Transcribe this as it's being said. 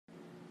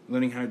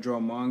learning how to draw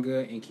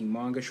manga, inking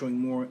manga, showing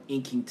more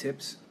inking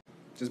tips,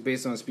 just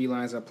based on the speed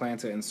lines I plan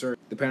to insert.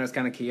 The pen is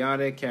kind of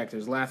chaotic,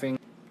 characters laughing,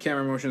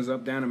 camera motions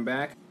up, down, and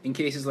back. In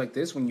cases like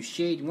this, when you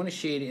shade, you want to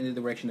shade in the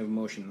direction of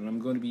motion, and I'm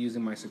going to be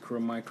using my Sakura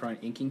Micron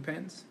inking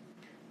pens.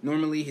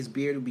 Normally, his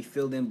beard would be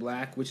filled in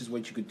black, which is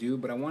what you could do,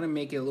 but I want to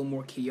make it a little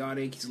more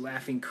chaotic. He's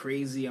laughing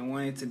crazy. I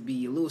want it to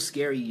be a little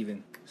scary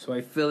even. So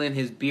I fill in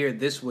his beard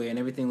this way, and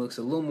everything looks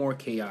a little more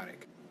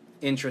chaotic,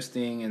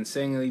 interesting, and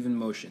setting an even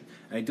motion.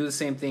 And I do the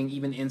same thing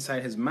even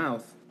inside his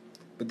mouth,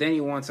 but then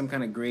you want some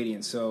kind of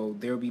gradient, so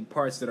there will be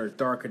parts that are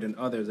darker than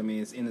others. I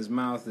mean, it's in his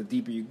mouth. The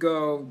deeper you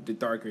go, the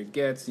darker it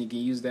gets. And you can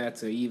use that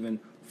to even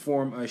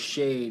form a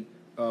shade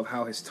of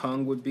how his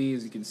tongue would be,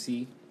 as you can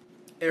see.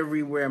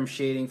 Everywhere I'm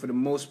shading, for the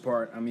most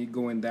part, I'm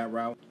going that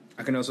route.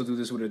 I can also do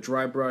this with a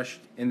dry brush,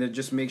 and then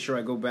just make sure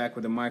I go back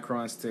with the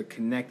microns to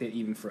connect it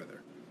even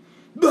further.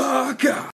 Baka!